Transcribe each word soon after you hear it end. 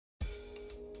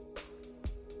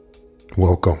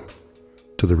Welcome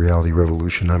to the Reality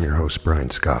Revolution. I'm your host, Brian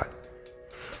Scott.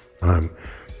 I'm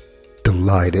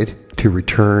delighted to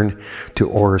return to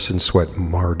Orison Swett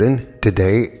Marden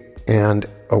today and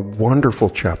a wonderful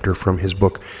chapter from his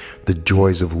book, The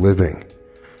Joys of Living.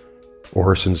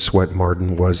 Orison Swett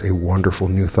Marden was a wonderful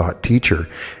New Thought teacher,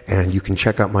 and you can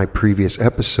check out my previous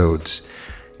episodes,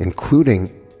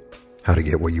 including How to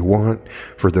Get What You Want,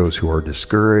 For Those Who Are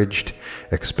Discouraged,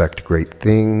 Expect Great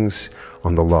Things,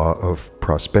 on the Law of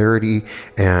Prosperity,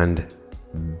 and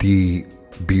the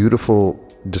beautiful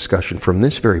discussion from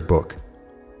this very book,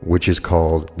 which is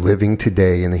called Living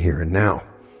Today in the Here and Now.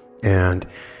 And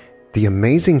the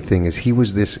amazing thing is he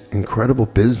was this incredible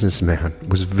businessman,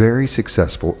 was very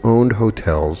successful, owned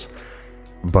hotels,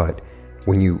 but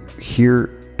when you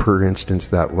hear, for instance,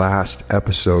 that last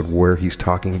episode where he's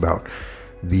talking about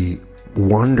the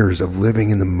wonders of living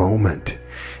in the moment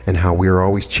and how we are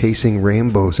always chasing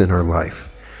rainbows in our life,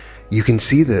 you can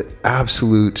see the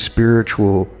absolute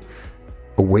spiritual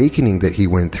awakening that he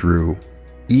went through,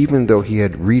 even though he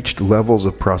had reached levels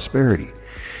of prosperity.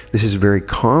 This is very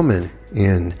common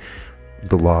in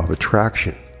the law of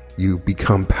attraction. You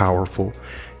become powerful,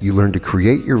 you learn to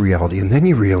create your reality, and then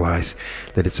you realize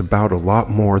that it's about a lot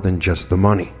more than just the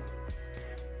money.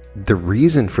 The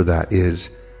reason for that is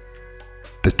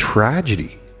the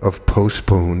tragedy of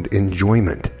postponed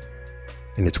enjoyment.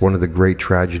 And it's one of the great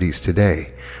tragedies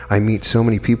today. I meet so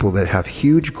many people that have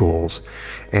huge goals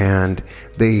and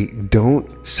they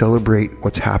don't celebrate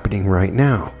what's happening right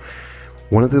now.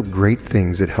 One of the great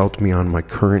things that helped me on my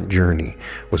current journey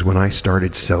was when I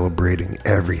started celebrating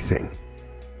everything.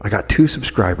 I got 2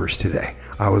 subscribers today.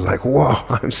 I was like, whoa,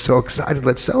 I'm so excited.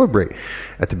 Let's celebrate.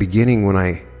 At the beginning, when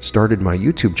I started my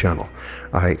YouTube channel,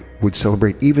 I would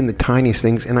celebrate even the tiniest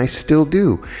things, and I still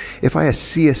do. If I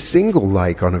see a single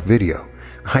like on a video,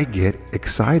 I get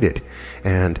excited.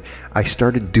 And I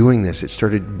started doing this. It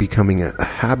started becoming a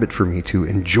habit for me to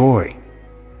enjoy.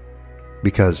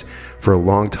 Because for a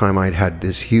long time, I'd had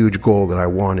this huge goal that I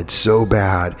wanted so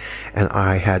bad, and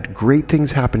I had great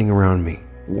things happening around me.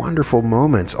 Wonderful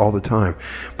moments all the time,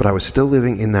 but I was still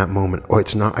living in that moment.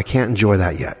 I can't enjoy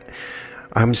that yet.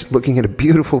 I'm looking at a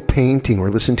beautiful painting or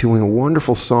listening to a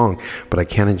wonderful song, but I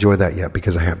can't enjoy that yet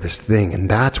because I have this thing. And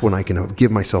that's when I can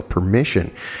give myself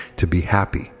permission to be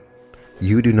happy.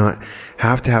 You do not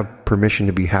have to have permission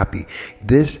to be happy.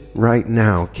 This right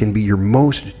now can be your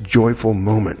most joyful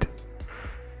moment.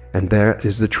 And that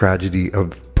is the tragedy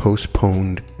of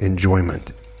postponed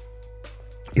enjoyment.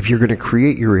 If you're going to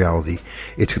create your reality,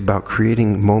 it's about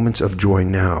creating moments of joy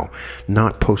now,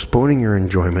 not postponing your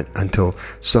enjoyment until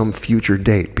some future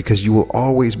date, because you will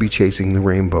always be chasing the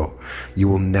rainbow. You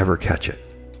will never catch it.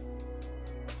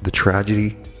 The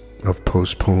Tragedy of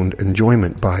Postponed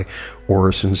Enjoyment by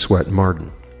Orison Swett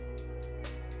Marden.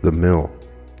 The mill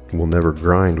will never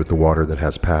grind with the water that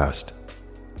has passed.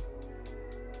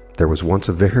 There was once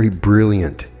a very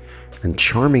brilliant and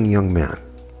charming young man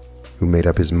who made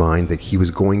up his mind that he was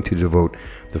going to devote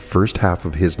the first half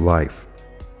of his life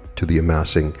to the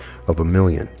amassing of $1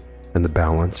 million and the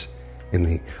balance in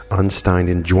the unstained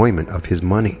enjoyment of his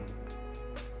money.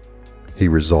 He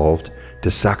resolved to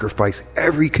sacrifice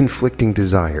every conflicting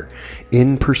desire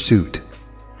in pursuit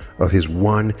of his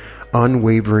one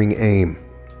unwavering aim,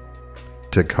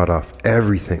 to cut off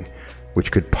everything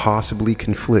which could possibly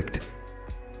conflict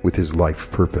with his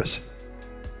life purpose.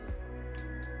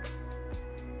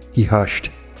 He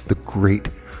hushed the great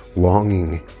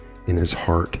longing in his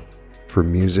heart for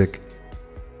music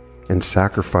and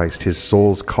sacrificed his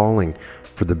soul's calling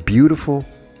for the beautiful,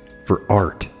 for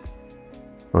art,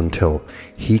 until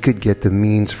he could get the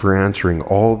means for answering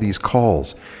all these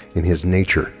calls in his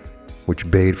nature,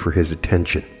 which bade for his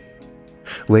attention.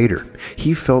 Later,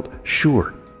 he felt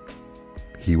sure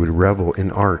he would revel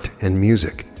in art and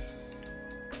music.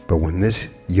 But when this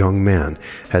young man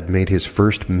had made his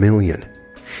first $1 million,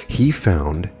 he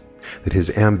found that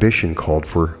his ambition called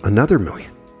for another $1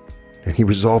 million, and he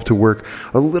resolved to work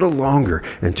a little longer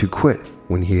and to quit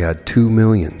when he had 2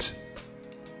 millions.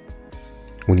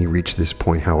 When he reached this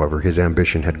point, however, his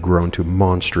ambition had grown to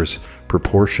monstrous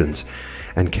proportions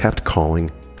and kept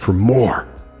calling for more.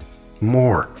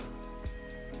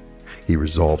 He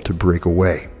resolved to break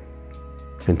away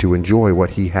and to enjoy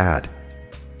what he had,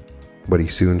 but he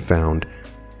soon found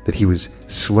that he was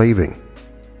slaving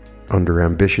under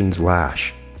ambition's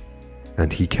lash,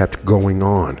 and he kept going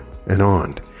on and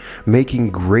on, making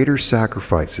greater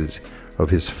sacrifices of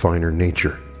his finer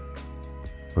nature,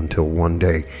 until one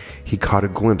day he caught a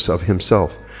glimpse of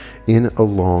himself in a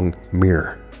long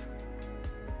mirror.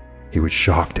 He was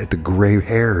shocked at the gray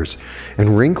hairs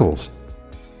and wrinkles,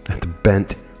 at the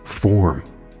bent form,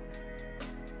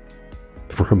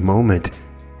 For a moment,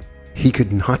 he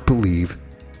could not believe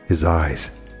his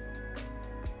eyes.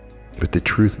 But the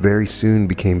truth very soon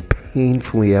became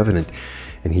painfully evident,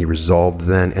 and he resolved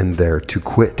then and there to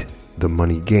quit the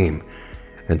money game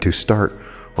and to start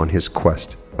on his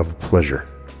quest of pleasure.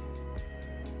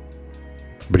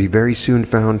 But he very soon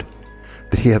found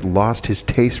that he had lost his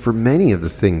taste for many of the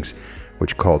things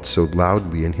which called so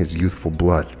loudly in his youthful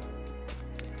blood.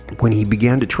 When he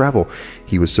began to travel,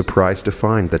 he was surprised to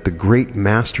find that the great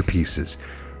masterpieces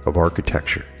of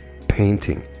architecture,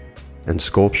 painting, and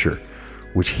sculpture,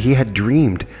 which he had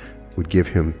dreamed would give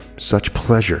him such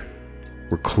pleasure,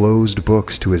 were closed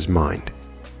books to his mind,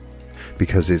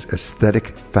 because his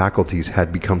aesthetic faculties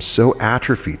had become so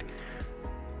atrophied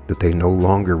that they no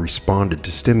longer responded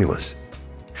to stimulus.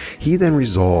 He then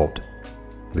resolved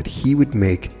that he would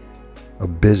make a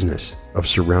business of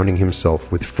surrounding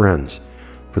himself with friends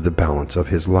for the balance of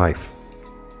his life.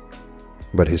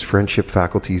 But his friendship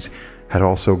faculties had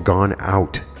also gone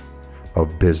out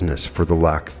of business for the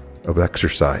lack of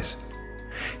exercise.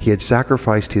 He had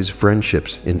sacrificed his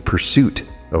friendships in pursuit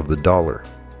of the dollar.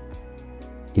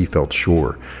 He felt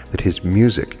sure that his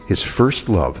music, his first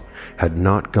love, had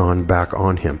not gone back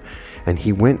on him, and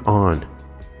he went on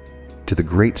to the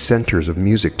great centers of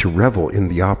music to revel in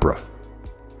the opera.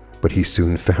 But he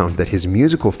soon found that his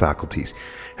musical faculties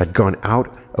had gone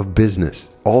out of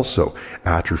business, also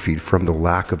atrophied from the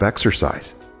lack of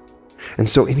exercise. And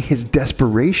so in his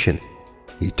desperation,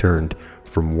 he turned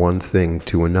from one thing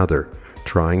to another,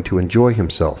 trying to enjoy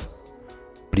himself.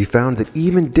 But he found that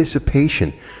even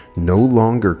dissipation no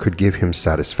longer could give him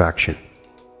satisfaction.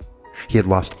 He had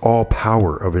lost all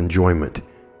power of enjoyment,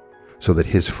 so that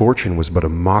his fortune was but a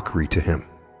mockery to him.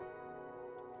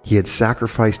 He had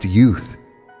sacrificed youth,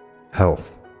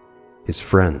 health, his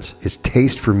friends, his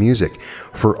taste for music,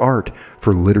 for art,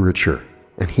 for literature,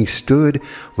 and he stood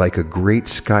like a great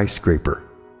skyscraper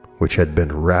which had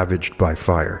been ravaged by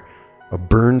fire, a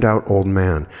burned-out old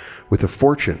man with a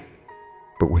fortune,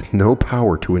 but with no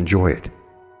power to enjoy it.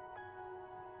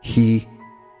 He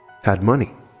had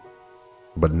money,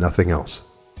 but nothing else.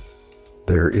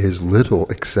 There is little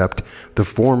except the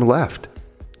form left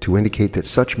to indicate that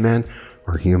such men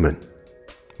are human.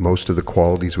 Most of the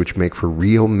qualities which make for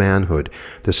real manhood,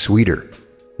 the sweeter,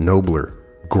 nobler,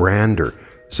 grander,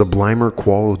 sublimer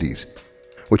qualities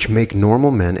which make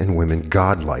normal men and women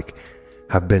godlike,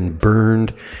 have been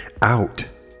burned out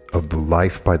of the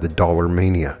life by the dollar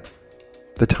mania.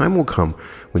 The time will come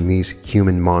when these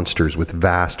human monsters with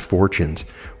vast fortunes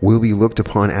will be looked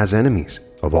upon as enemies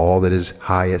of all that is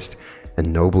highest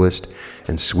and noblest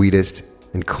and sweetest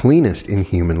and cleanest in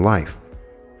human life.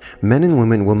 Men and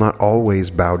women will not always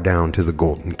bow down to the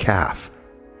golden calf.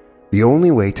 The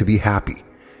only way to be happy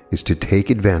is to take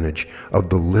advantage of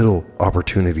the little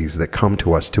opportunities that come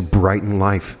to us to brighten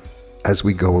life as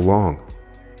we go along,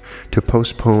 to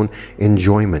postpone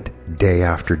enjoyment day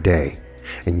after day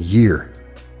and year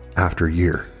after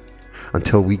year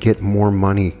until we get more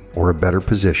money or a better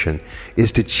position,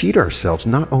 is to cheat ourselves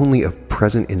not only of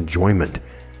present enjoyment,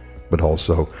 but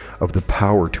also of the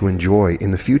power to enjoy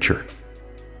in the future.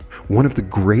 One of the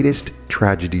greatest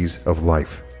tragedies of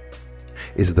life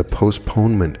is the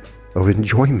postponement of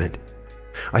enjoyment.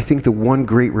 I think the one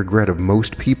great regret of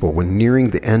most people when nearing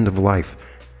the end of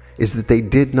life is that they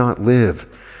did not live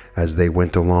as they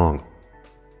went along,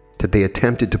 that they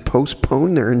attempted to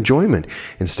postpone their enjoyment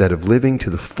instead of living to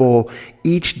the full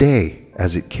each day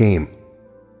as it came.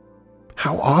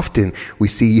 How often we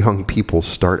see young people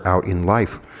start out in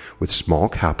life with small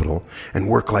capital and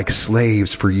work like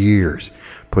slaves for years,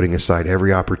 putting aside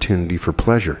every opportunity for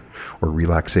pleasure or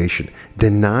relaxation,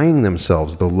 denying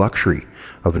themselves the luxury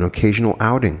of an occasional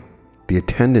outing, the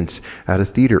attendance at a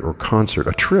theater or concert,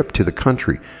 a trip to the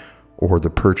country, or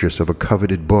the purchase of a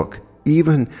coveted book,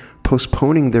 even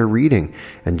postponing their reading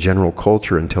and general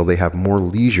culture until they have more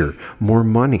leisure, more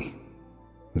money.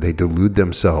 They delude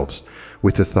themselves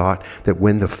with the thought that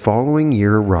when the following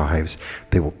year arrives,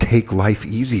 they will take life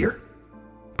easier,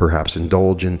 perhaps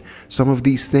indulge in some of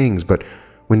these things, but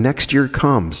when next year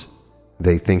comes,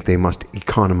 they think they must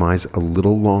economize a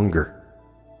little longer.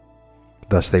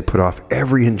 Thus, they put off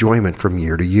every enjoyment from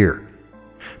year to year.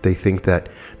 They think that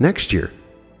next year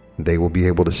they will be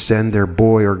able to send their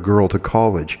boy or girl to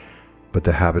college, but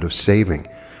the habit of saving,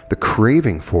 the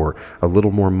craving for a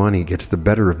little more money gets the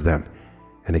better of them,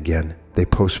 and again they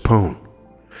postpone.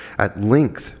 At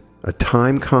length, a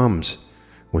time comes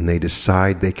when they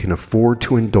decide they can afford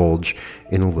to indulge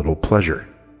in a little pleasure.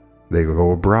 They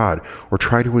go abroad or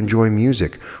try to enjoy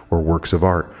music or works of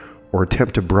art, or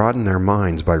attempt to broaden their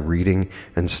minds by reading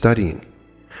and studying.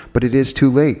 But it is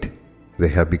too late. They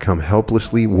have become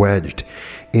helplessly wedged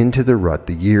into the rut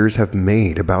the years have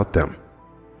made about them.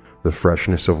 The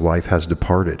freshness of life has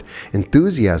departed.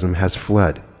 Enthusiasm has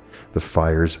fled. The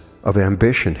fires of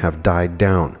ambition have died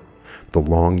down. The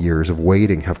long years of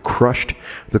waiting have crushed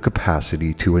the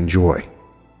capacity to enjoy.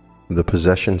 The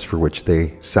possessions for which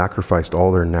they sacrificed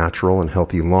all their natural and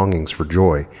healthy longings for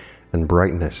joy and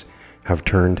brightness have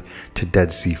turned to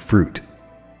Dead Sea fruit.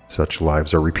 Such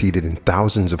lives are repeated in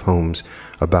thousands of homes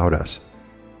about us.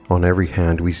 On every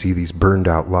hand we see these burned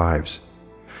out lives.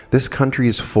 This country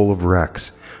is full of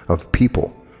wrecks, of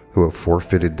people who have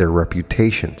forfeited their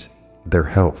reputations, their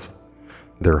health,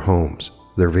 their homes,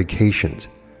 their vacations,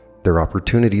 their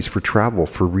opportunities for travel,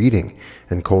 for reading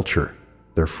and culture.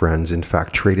 Their friends, in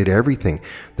fact, traded everything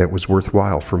that was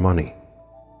worthwhile for money.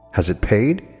 Has it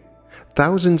paid?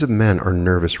 Thousands of men are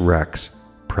nervous wrecks,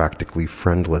 practically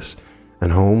friendless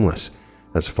and homeless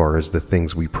as far as the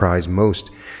things we prize most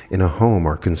in a home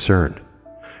are concerned,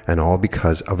 and all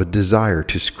because of a desire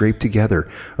to scrape together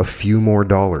a few more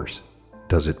dollars.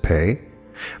 Does it pay?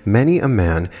 Many a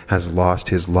man has lost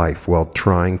his life while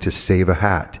trying to save a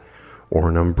hat, or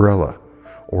an umbrella,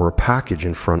 or a package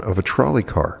in front of a trolley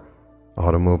car,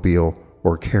 automobile,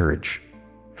 or carriage.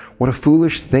 What a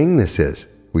foolish thing this is,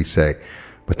 we say,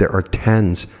 but there are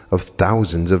tens of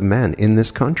thousands of men in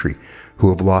this country who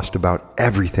have lost about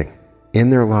everything in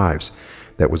their lives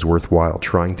that was worthwhile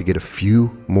trying to get a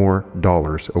few more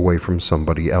dollars away from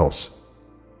somebody else.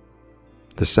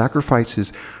 The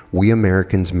sacrifices we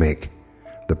Americans make,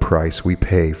 the price we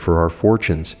pay for our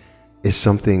fortunes, is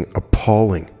something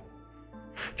appalling.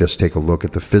 Just take a look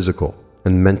at the physical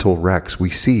and mental wrecks we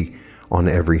see on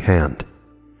every hand.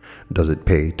 Does it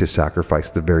pay to sacrifice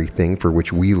the very thing for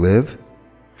which we live?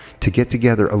 To get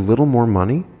together a little more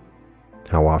money?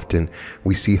 How often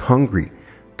we see hungry,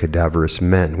 cadaverous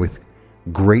men with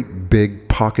great big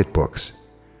pocketbooks.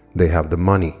 They have the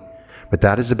money, but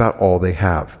that is about all they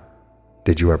have.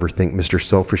 Did you ever think, Mr.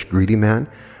 Selfish Greedy Man,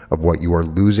 of what you are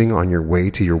losing on your way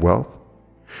to your wealth?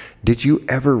 Did you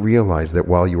ever realize that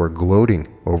while you are gloating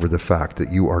over the fact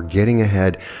that you are getting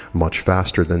ahead much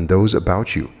faster than those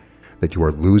about you, that you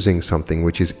are losing something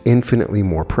which is infinitely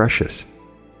more precious?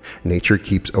 Nature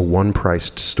keeps a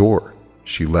one-priced store.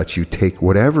 She lets you take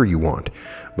whatever you want,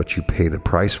 but you pay the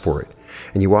price for it,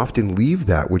 and you often leave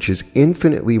that which is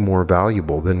infinitely more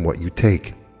valuable than what you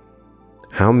take.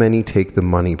 How many take the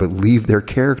money but leave their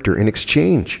character in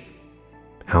exchange?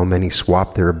 How many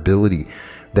swap their ability,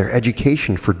 their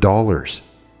education for dollars?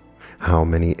 How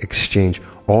many exchange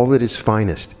all that is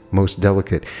finest, most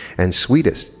delicate, and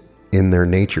sweetest in their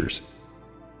natures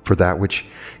for that which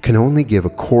can only give a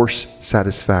coarse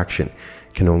satisfaction,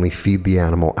 can only feed the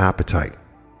animal appetite?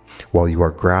 While you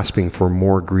are grasping for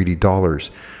more greedy dollars,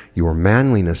 your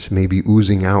manliness may be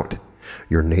oozing out,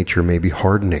 your nature may be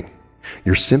hardening,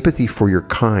 your sympathy for your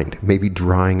kind may be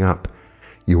drying up,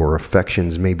 your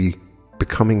affections may be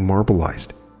becoming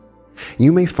marbleized.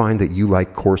 You may find that you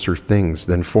like coarser things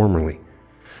than formerly,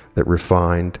 that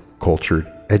refined,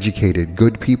 cultured, educated,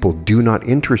 good people do not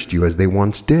interest you as they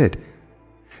once did.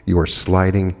 You are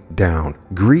sliding down.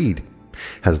 Greed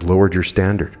has lowered your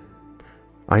standard.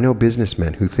 I know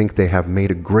businessmen who think they have made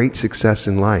a great success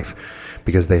in life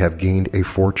because they have gained a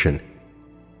fortune,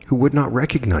 who would not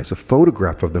recognize a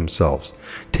photograph of themselves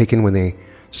taken when they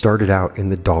started out in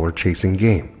the dollar-chasing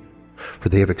game, for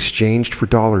they have exchanged for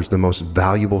dollars the most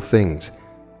valuable things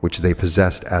which they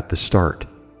possessed at the start.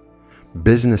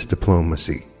 Business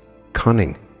diplomacy,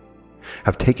 cunning,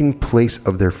 have taken place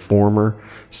of their former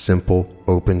simple,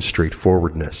 open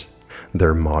straightforwardness.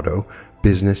 Their motto,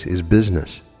 business is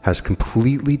business, has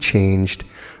completely changed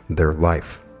their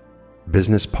life.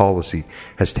 Business policy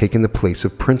has taken the place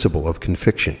of principle, of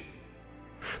conviction.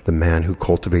 The man who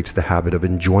cultivates the habit of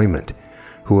enjoyment,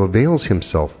 who avails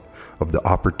himself of the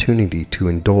opportunity to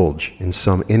indulge in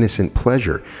some innocent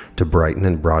pleasure, to brighten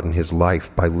and broaden his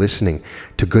life by listening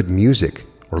to good music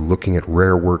or looking at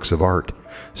rare works of art,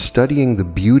 studying the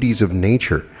beauties of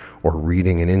nature, or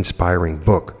reading an inspiring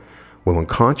book, will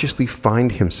unconsciously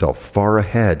find himself far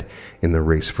ahead in the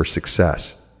race for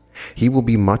success. He will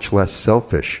be much less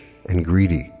selfish and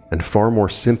greedy and far more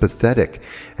sympathetic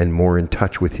and more in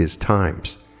touch with his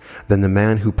times than the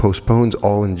man who postpones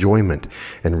all enjoyment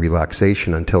and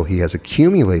relaxation until he has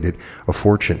accumulated a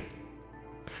fortune.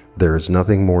 There is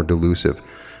nothing more delusive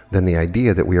than the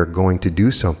idea that we are going to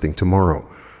do something tomorrow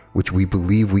which we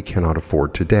believe we cannot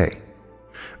afford today.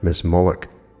 Miss Mullock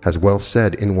has well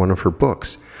said in one of her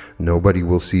books, "Nobody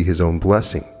will see his own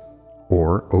blessing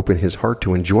or open his heart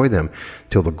to enjoy them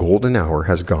till the golden hour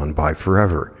has gone by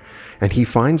forever, and he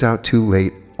finds out too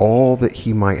late all that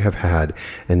he might have had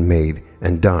and made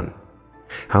and done."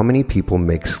 How many people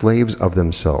make slaves of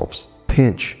themselves,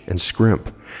 pinch and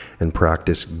scrimp, and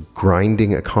practice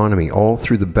grinding economy all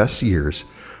through the best years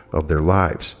of their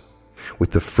lives,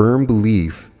 with the firm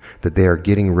belief that they are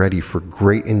getting ready for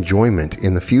great enjoyment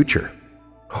in the future?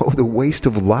 Oh, the waste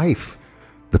of life,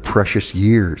 the precious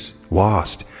years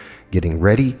lost getting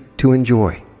ready to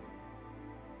enjoy.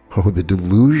 Oh, the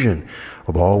delusion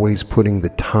of always putting the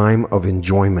time of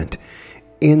enjoyment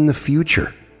in the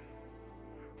future,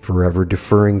 forever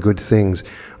deferring good things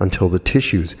until the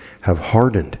tissues have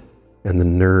hardened and the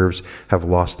nerves have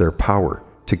lost their power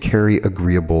to carry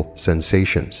agreeable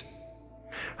sensations.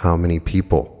 How many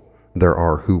people there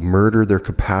are who murder their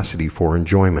capacity for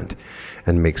enjoyment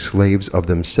and make slaves of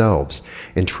themselves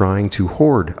in trying to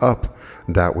hoard up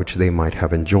that which they might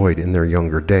have enjoyed in their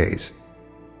younger days,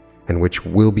 and which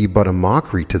will be but a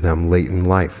mockery to them late in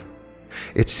life.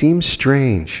 It seems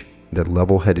strange that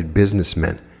level-headed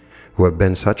businessmen who have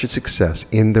been such a success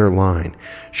in their line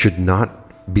should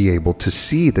not be able to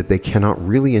see that they cannot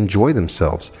really enjoy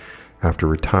themselves after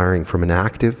retiring from an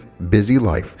active, busy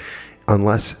life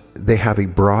unless they have a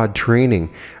broad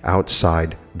training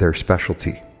outside their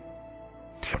specialty.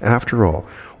 After all,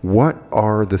 what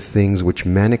are the things which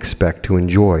men expect to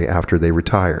enjoy after they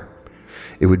retire?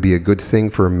 It would be a good thing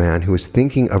for a man who is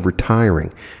thinking of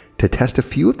retiring to test a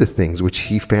few of the things which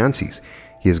he fancies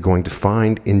he is going to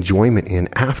find enjoyment in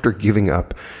after giving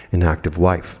up an active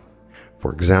life.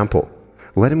 For example,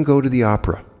 let him go to the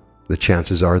opera. The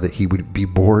chances are that he would be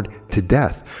bored to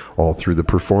death all through the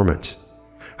performance.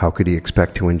 How could he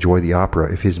expect to enjoy the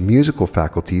opera if his musical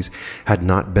faculties had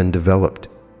not been developed?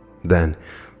 Then,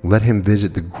 let him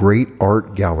visit the great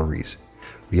art galleries.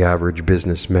 The average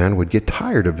businessman would get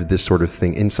tired of this sort of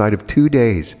thing inside of 2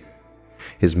 days.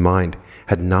 His mind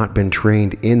had not been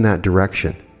trained in that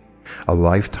direction. A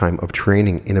lifetime of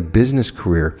training in a business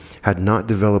career had not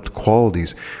developed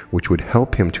qualities which would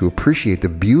help him to appreciate the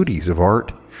beauties of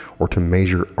art or to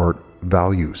measure art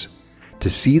values, to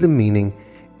see the meaning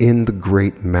in the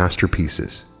great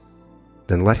masterpieces.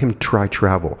 Then let him try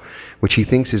travel, which he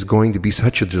thinks is going to be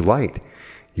such a delight.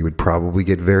 He would probably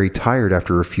get very tired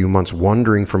after a few months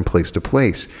wandering from place to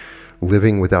place,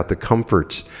 living without the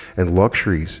comforts and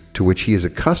luxuries to which he is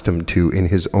accustomed to in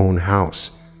his own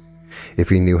house. If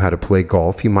he knew how to play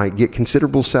golf, he might get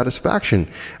considerable satisfaction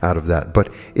out of that,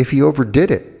 but if he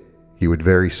overdid it, he would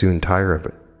very soon tire of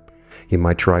it. He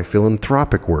might try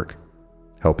philanthropic work,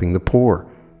 helping the poor,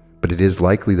 but it is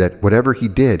likely that whatever he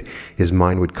did, his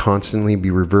mind would constantly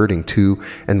be reverting to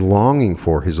and longing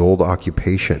for his old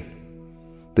occupation.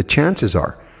 The chances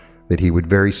are that he would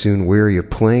very soon weary of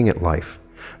playing at life.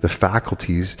 The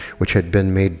faculties which had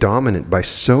been made dominant by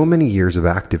so many years of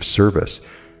active service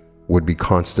would be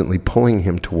constantly pulling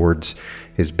him towards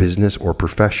his business or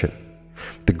profession.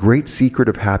 The great secret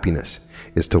of happiness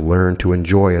is to learn to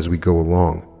enjoy as we go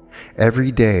along.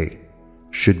 Every day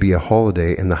should be a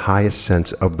holiday in the highest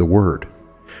sense of the word.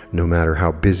 No matter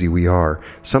how busy we are,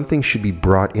 something should be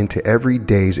brought into every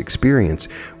day's experience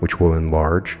which will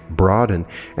enlarge, broaden,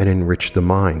 and enrich the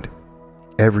mind.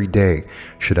 Every day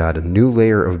should add a new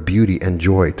layer of beauty and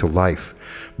joy to life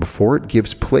before it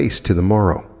gives place to the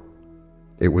morrow.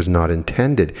 It was not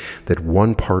intended that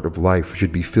one part of life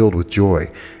should be filled with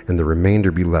joy and the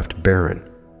remainder be left barren.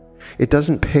 It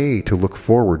doesn't pay to look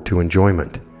forward to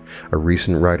enjoyment. A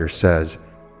recent writer says,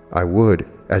 "I would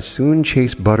as soon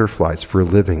chase butterflies for a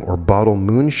living or bottle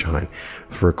moonshine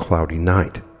for a cloudy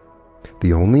night."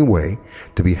 The only way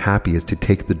to be happy is to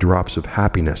take the drops of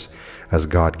happiness as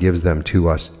God gives them to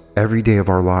us every day of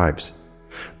our lives.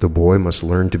 The boy must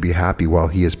learn to be happy while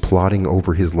he is plodding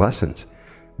over his lessons,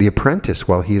 the apprentice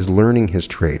while he is learning his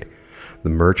trade, the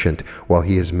merchant while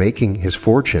he is making his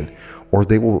fortune, or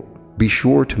they will be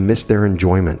sure to miss their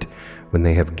enjoyment when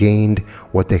they have gained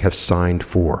what they have signed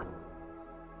for.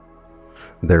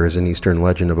 There is an Eastern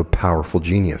legend of a powerful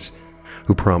genius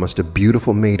who promised a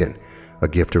beautiful maiden a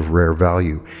gift of rare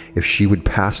value if she would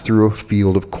pass through a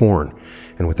field of corn,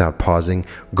 and without pausing,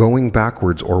 going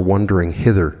backwards or wandering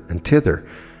hither and thither,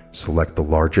 select the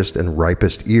largest and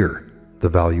ripest ear, the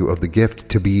value of the gift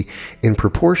to be in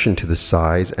proportion to the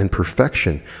size and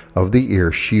perfection of the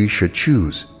ear she should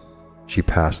choose. She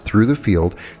passed through the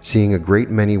field, seeing a great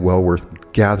many well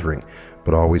worth gathering,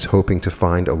 but always hoping to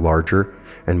find a larger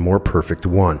and more perfect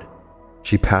one.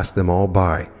 She passed them all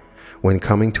by, when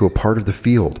coming to a part of the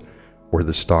field where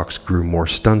the stalks grew more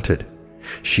stunted.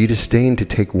 She disdained to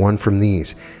take one from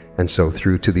these, and so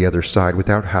threw to the other side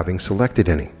without having selected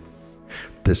any.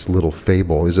 This little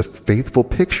fable is a faithful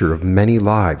picture of many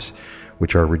lives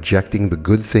which are rejecting the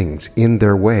good things in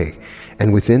their way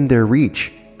and within their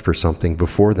reach for something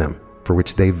before them, for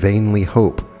which they vainly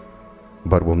hope.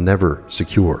 but will never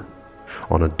secure.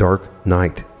 On a dark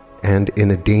night and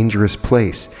in a dangerous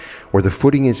place where the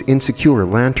footing is insecure,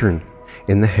 lantern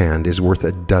in the hand is worth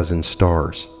a dozen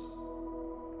stars.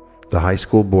 The high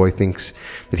school boy thinks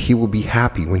that he will be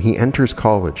happy when he enters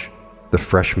college. The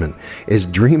freshman is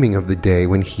dreaming of the day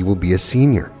when he will be a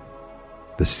senior.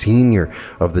 The senior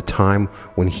of the time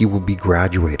when he will be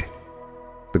graduated.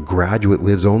 The graduate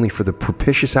lives only for the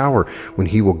propitious hour when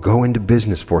he will go into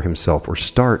business for himself or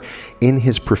start in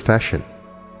his profession.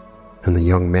 And the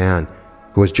young man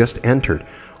who has just entered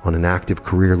on an active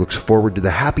career looks forward to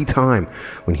the happy time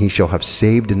when he shall have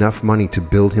saved enough money to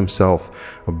build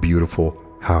himself a beautiful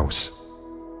house.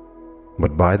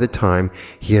 But by the time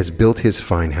he has built his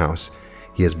fine house,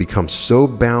 he has become so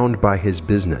bound by his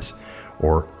business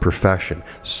or profession,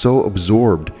 so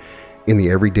absorbed in the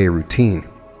everyday routine,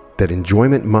 that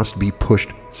enjoyment must be pushed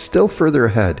still further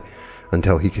ahead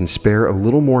until he can spare a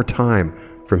little more time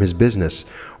from his business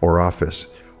or office,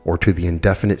 or to the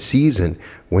indefinite season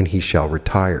when he shall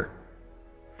retire.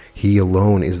 He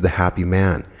alone is the happy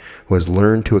man who has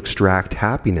learned to extract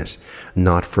happiness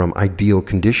not from ideal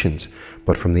conditions,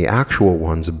 but from the actual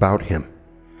ones about him.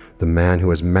 The man who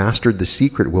has mastered the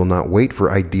secret will not wait for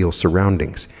ideal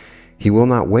surroundings. He will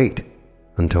not wait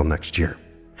until next year,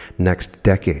 next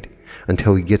decade,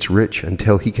 until he gets rich,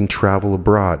 until he can travel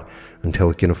abroad, until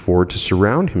he can afford to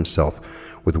surround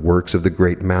himself with works of the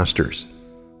great masters.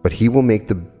 But he will make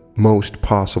the most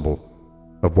possible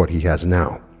of what he has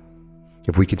now.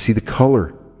 If we could see the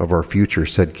color of our future,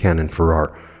 said Canon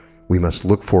Farrar, we must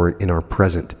look for it in our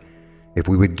present. If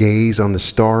we would gaze on the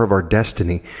star of our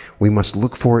destiny, we must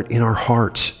look for it in our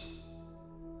hearts.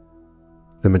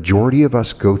 The majority of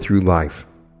us go through life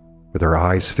with our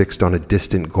eyes fixed on a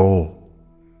distant goal,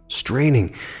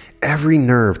 straining every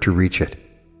nerve to reach it.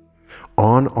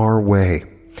 On our way,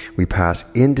 we pass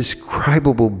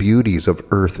indescribable beauties of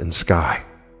earth and sky,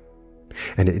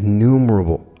 and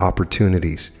innumerable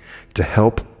opportunities to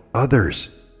help others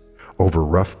over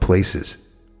rough places,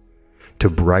 to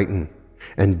brighten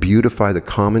and beautify the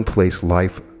commonplace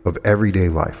life of everyday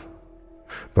life.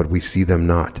 But we see them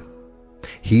not,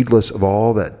 heedless of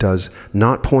all that does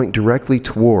not point directly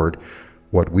toward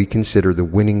what we consider the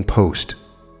winning post.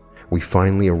 We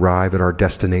finally arrive at our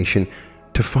destination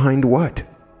to find what?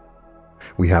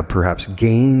 We have perhaps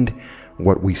gained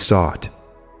what we sought: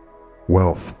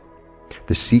 wealth,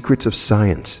 the secrets of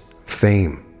science,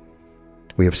 fame.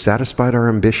 We have satisfied our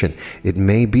ambition, it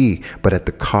may be, but at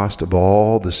the cost of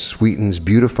all that sweetens,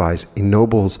 beautifies,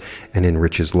 ennobles, and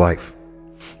enriches life.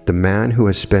 The man who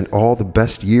has spent all the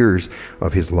best years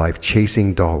of his life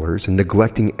chasing dollars and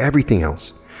neglecting everything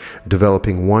else,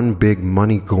 developing one big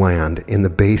money gland in the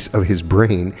base of his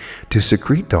brain to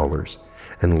secrete dollars,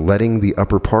 and letting the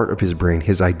upper part of his brain,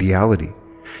 his ideality,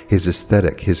 his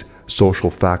aesthetic, his social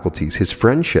faculties, his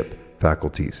friendship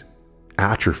faculties,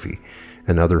 atrophy,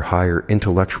 and other higher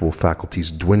intellectual faculties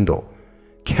dwindle,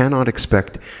 cannot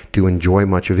expect to enjoy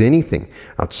much of anything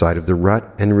outside of the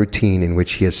rut and routine in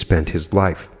which he has spent his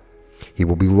life. He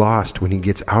will be lost when he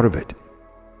gets out of it.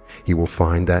 He will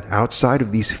find that outside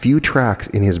of these few tracks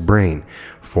in his brain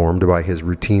formed by his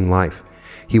routine life,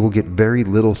 he will get very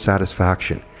little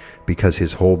satisfaction because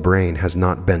his whole brain has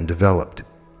not been developed.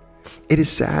 It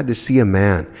is sad to see a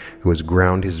man who has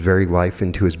ground his very life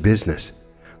into his business,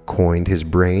 coined his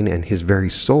brain and his very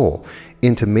soul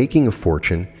into making a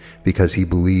fortune because he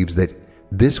believes that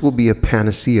this will be a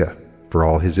panacea for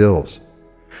all his ills,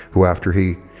 who after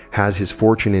he has his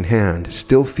fortune in hand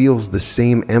still feels the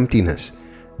same emptiness,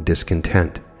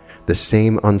 discontent, the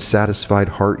same unsatisfied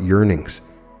heart yearnings.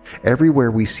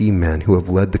 Everywhere we see men who have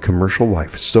led the commercial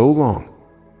life so long,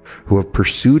 who have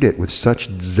pursued it with such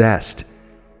zest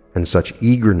and such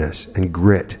eagerness and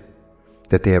grit,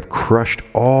 that they have crushed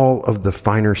all of the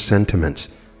finer sentiments,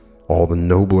 all the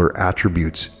nobler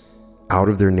attributes out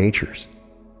of their natures.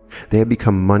 They have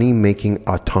become money-making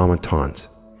automatons,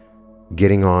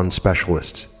 getting on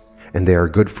specialists, and they are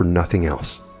good for nothing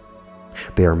else.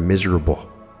 They are miserable.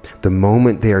 The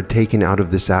moment they are taken out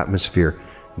of this atmosphere,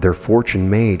 their fortune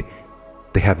made,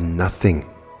 they have nothing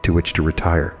to which to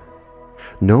retire.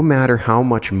 No matter how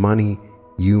much money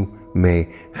you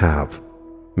may have,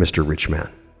 Mr. Rich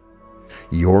Man,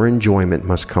 your enjoyment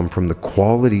must come from the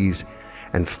qualities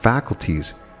and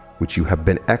faculties which you have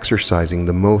been exercising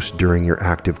the most during your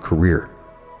active career.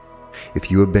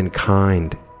 If you have been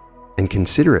kind and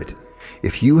considerate,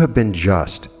 if you have been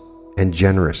just and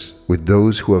generous with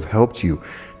those who have helped you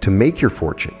to make your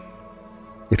fortune,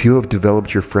 if you have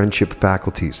developed your friendship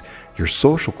faculties, your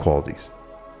social qualities,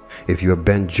 if you have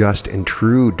been just and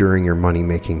true during your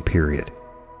money-making period,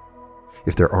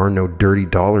 if there are no dirty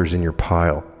dollars in your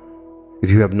pile, if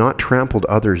you have not trampled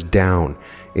others down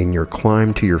in your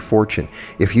climb to your fortune,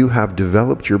 if you have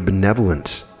developed your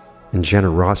benevolence and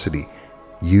generosity,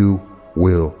 you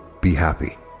will be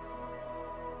happy.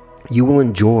 You will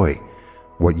enjoy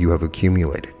what you have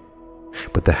accumulated.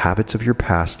 But the habits of your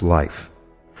past life,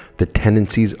 the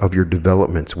tendencies of your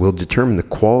developments will determine the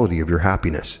quality of your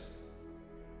happiness.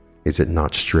 Is it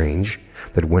not strange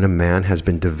that when a man has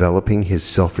been developing his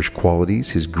selfish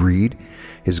qualities, his greed,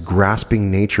 his grasping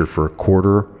nature for a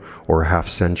quarter or a half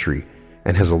century,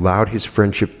 and has allowed his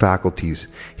friendship faculties,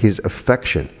 his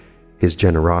affection, his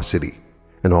generosity,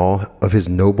 and all of his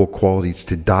noble qualities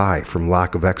to die from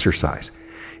lack of exercise,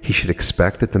 he should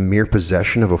expect that the mere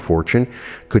possession of a fortune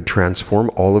could transform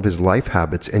all of his life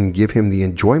habits and give him the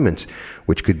enjoyments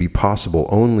which could be possible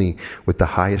only with the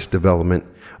highest development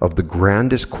of the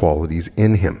grandest qualities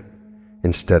in him,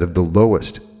 instead of the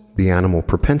lowest, the animal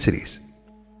propensities.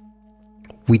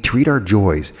 We treat our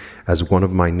joys as one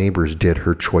of my neighbors did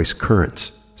her choice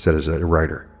currants, said a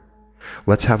writer.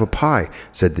 Let's have a pie,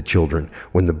 said the children,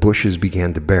 when the bushes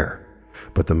began to bear.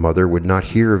 But the mother would not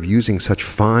hear of using such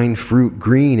fine fruit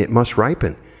green, it must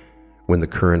ripen. When the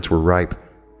currants were ripe,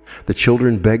 the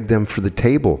children begged them for the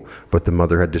table, but the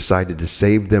mother had decided to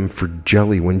save them for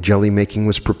jelly. When jelly making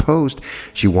was proposed,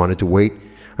 she wanted to wait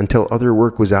until other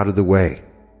work was out of the way,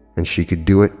 and she could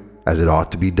do it as it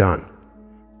ought to be done.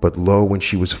 But lo, when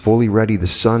she was fully ready, the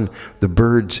sun, the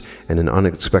birds, and an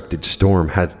unexpected storm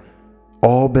had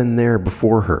all been there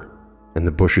before her, and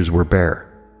the bushes were bare.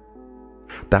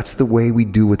 That's the way we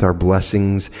do with our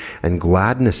blessings and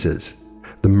gladnesses,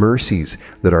 the mercies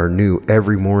that are new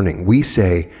every morning. We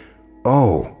say,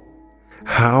 oh,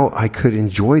 how I could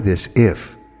enjoy this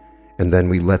if, and then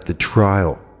we let the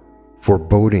trial,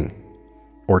 foreboding,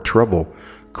 or trouble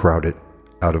crowd it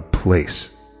out of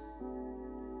place.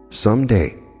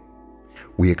 Someday,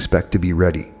 we expect to be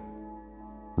ready,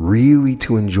 really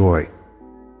to enjoy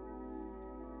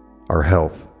our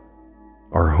health,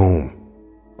 our home,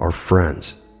 our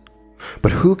friends.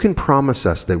 But who can promise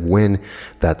us that when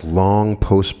that long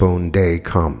postponed day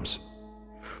comes,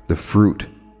 the fruit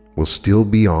will still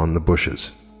be on the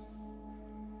bushes?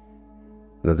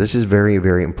 Now, this is a very,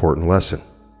 very important lesson.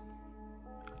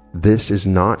 This is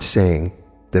not saying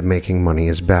that making money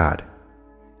is bad.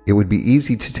 It would be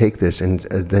easy to take this and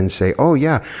then say, oh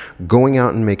yeah, going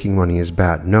out and making money is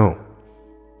bad. No.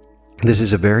 This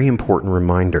is a very important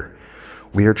reminder.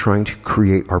 We are trying to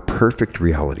create our perfect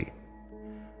reality.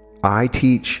 I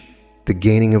teach the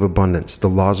gaining of abundance, the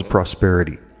laws of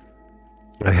prosperity.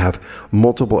 I have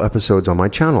multiple episodes on my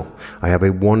channel. I have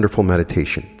a wonderful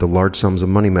meditation, the large sums of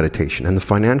money meditation, and the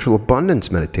financial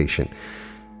abundance meditation,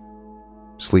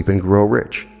 Sleep and Grow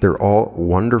Rich. They're all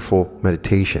wonderful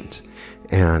meditations.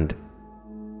 And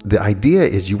the idea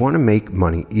is you want to make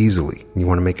money easily. You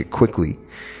want to make it quickly.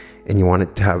 And you want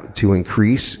it to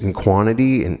increase in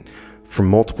quantity and from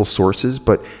multiple sources.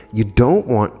 But you don't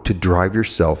want to drive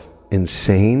yourself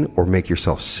insane or make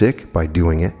yourself sick by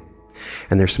doing it.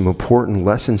 And there's some important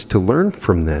lessons to learn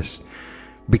from this.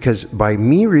 Because by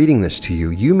me reading this to you,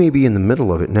 you may be in the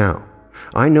middle of it now.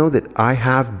 I know that I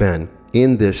have been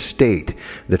in this state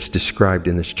that's described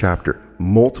in this chapter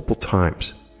multiple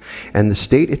times. And the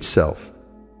state itself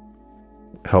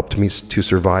helped me to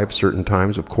survive certain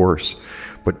times, of course,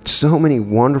 but so many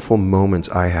wonderful moments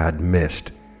I had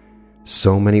missed.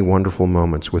 So many wonderful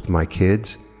moments with my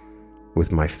kids,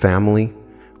 with my family,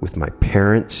 with my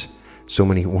parents, so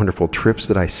many wonderful trips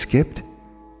that I skipped,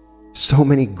 so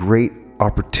many great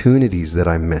opportunities that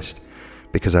I missed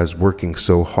because I was working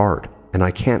so hard, and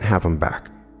I can't have them back.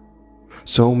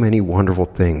 So many wonderful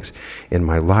things in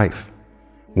my life.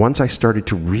 Once I started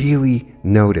to really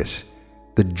notice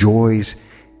the joys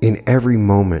in every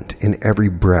moment, in every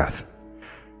breath,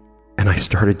 and I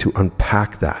started to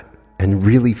unpack that and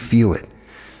really feel it,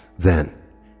 then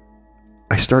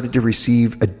I started to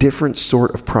receive a different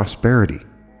sort of prosperity.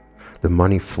 The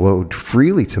money flowed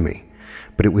freely to me,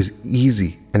 but it was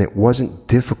easy and it wasn't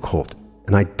difficult,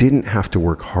 and I didn't have to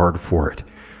work hard for it.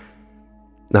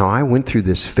 Now, I went through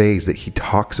this phase that he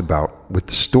talks about with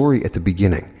the story at the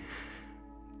beginning.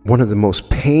 One of the most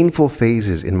painful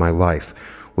phases in my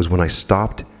life was when I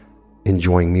stopped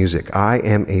enjoying music. I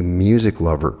am a music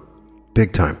lover,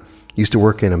 big time. Used to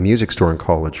work in a music store in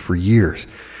college for years,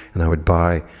 and I would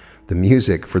buy the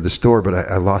music for the store, but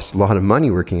I lost a lot of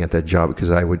money working at that job because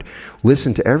I would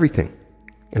listen to everything.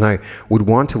 And I would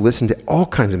want to listen to all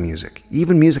kinds of music,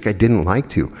 even music I didn't like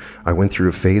to. I went through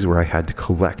a phase where I had to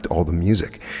collect all the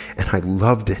music, and I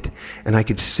loved it. And I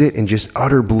could sit in just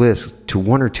utter bliss to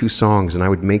one or two songs, and I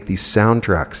would make these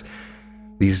soundtracks,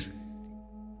 these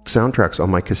soundtracks on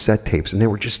my cassette tapes, and they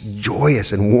were just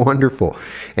joyous and wonderful.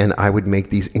 And I would make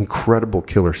these incredible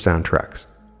killer soundtracks.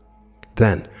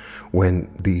 Then,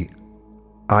 when the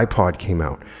iPod came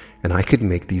out, and I could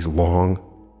make these long,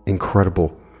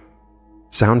 incredible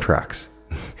soundtracks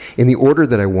in the order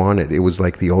that I wanted, it was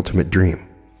like the ultimate dream.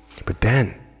 But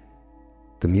then,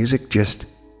 the music just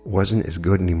wasn't as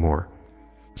good anymore.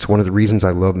 It's one of the reasons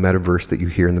I love Metaverse that you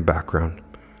hear in the background.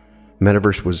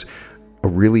 Metaverse was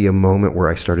really a moment where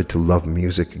I started to love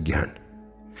music again.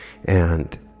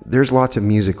 And there's lots of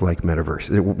music like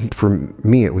Metaverse. For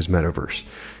me, it was Metaverse.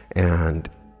 And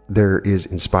there is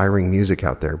inspiring music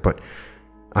out there. But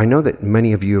I know that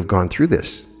many of you have gone through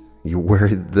this, where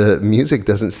the music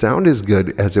doesn't sound as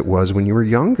good as it was when you were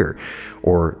younger,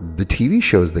 or the TV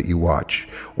shows that you watch,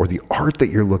 or the art that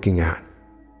you're looking at.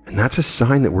 And that's a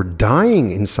sign that we're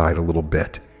dying inside a little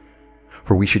bit.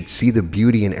 For we should see the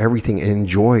beauty in everything and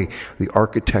enjoy the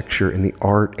architecture and the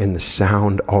art and the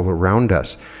sound all around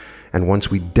us. And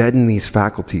once we deaden these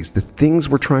faculties, the things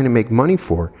we're trying to make money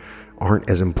for aren't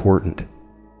as important.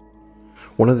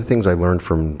 One of the things I learned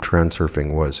from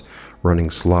transurfing was running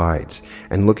slides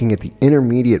and looking at the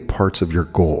intermediate parts of your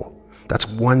goal.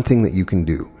 That's one thing that you can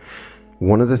do.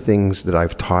 One of the things that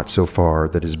I've taught so far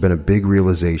that has been a big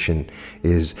realization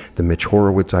is the Mitch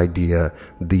Horowitz idea,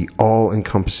 the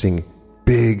all-encompassing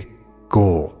big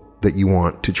goal that you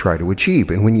want to try to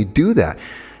achieve. And when you do that,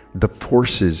 the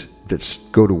forces that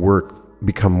go to work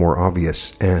become more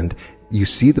obvious, and you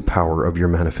see the power of your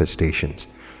manifestations.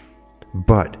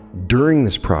 But during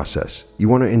this process, you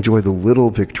want to enjoy the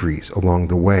little victories along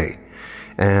the way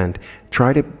and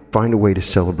try to find a way to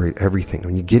celebrate everything.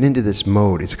 When you get into this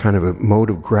mode, it's kind of a mode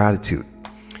of gratitude,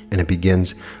 and it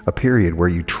begins a period where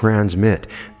you transmit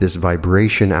this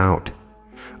vibration out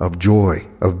of joy,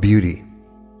 of beauty.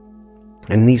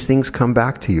 And these things come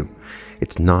back to you.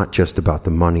 It's not just about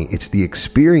the money. It's the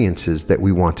experiences that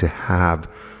we want to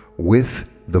have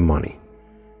with the money.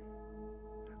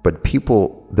 But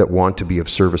people that want to be of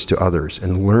service to others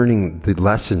and learning the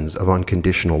lessons of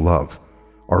unconditional love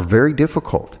are very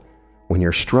difficult when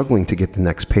you're struggling to get the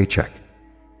next paycheck.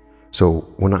 So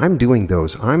when I'm doing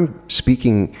those, I'm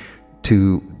speaking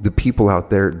to the people out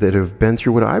there that have been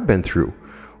through what I've been through,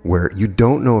 where you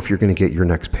don't know if you're going to get your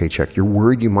next paycheck. You're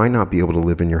worried you might not be able to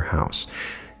live in your house.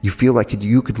 You feel like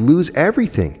you could lose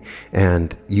everything,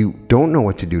 and you don't know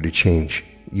what to do to change.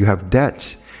 You have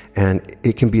debts, and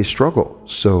it can be a struggle.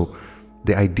 So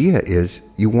the idea is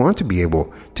you want to be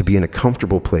able to be in a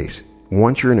comfortable place.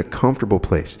 Once you're in a comfortable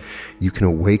place, you can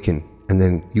awaken, and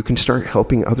then you can start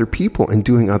helping other people and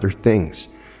doing other things.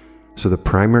 So the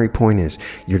primary point is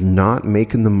you're not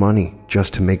making the money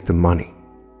just to make the money.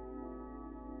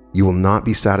 You will not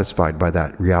be satisfied by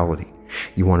that reality.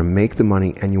 You want to make the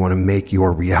money, and you want to make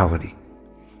your reality,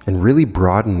 and really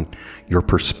broaden your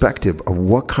perspective of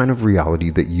what kind of reality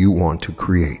that you want to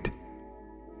create.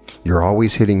 You're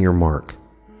always hitting your mark.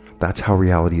 That's how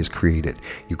reality is created.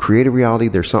 You create a reality,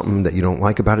 there's something that you don't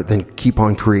like about it, then keep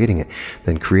on creating it.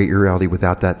 Then create your reality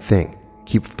without that thing.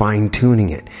 Keep fine-tuning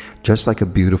it, just like a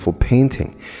beautiful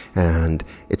painting. And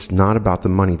it's not about the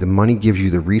money. The money gives you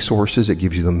the resources, it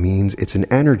gives you the means, it's an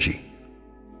energy.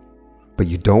 But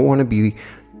you don't want to be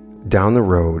down the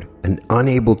road and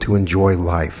unable to enjoy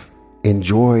life.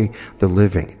 Enjoy the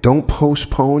living. Don't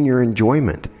postpone your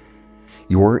enjoyment.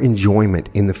 Your enjoyment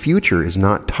in the future is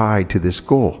not tied to this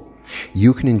goal.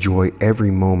 You can enjoy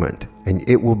every moment, and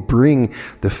it will bring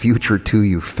the future to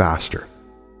you faster.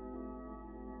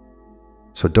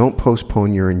 So don't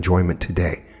postpone your enjoyment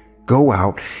today. Go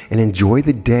out and enjoy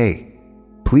the day.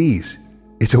 Please.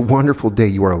 It's a wonderful day.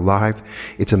 You are alive.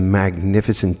 It's a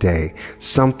magnificent day.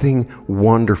 Something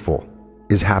wonderful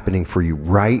is happening for you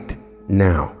right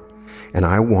now. And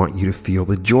I want you to feel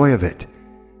the joy of it.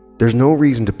 There's no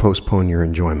reason to postpone your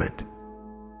enjoyment.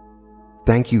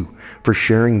 Thank you for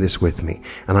sharing this with me,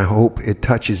 and I hope it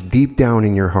touches deep down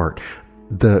in your heart.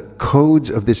 The codes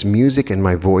of this music and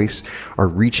my voice are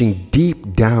reaching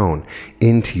deep down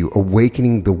into you,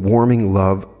 awakening the warming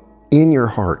love in your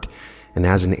heart. And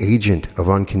as an agent of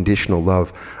unconditional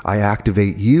love, I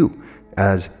activate you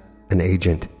as an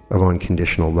agent of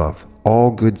unconditional love.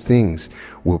 All good things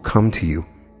will come to you,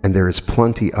 and there is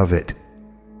plenty of it.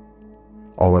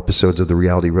 All episodes of The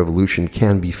Reality Revolution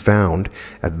can be found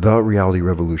at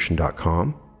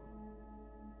therealityrevolution.com.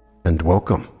 And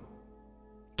welcome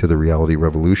to The Reality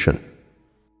Revolution.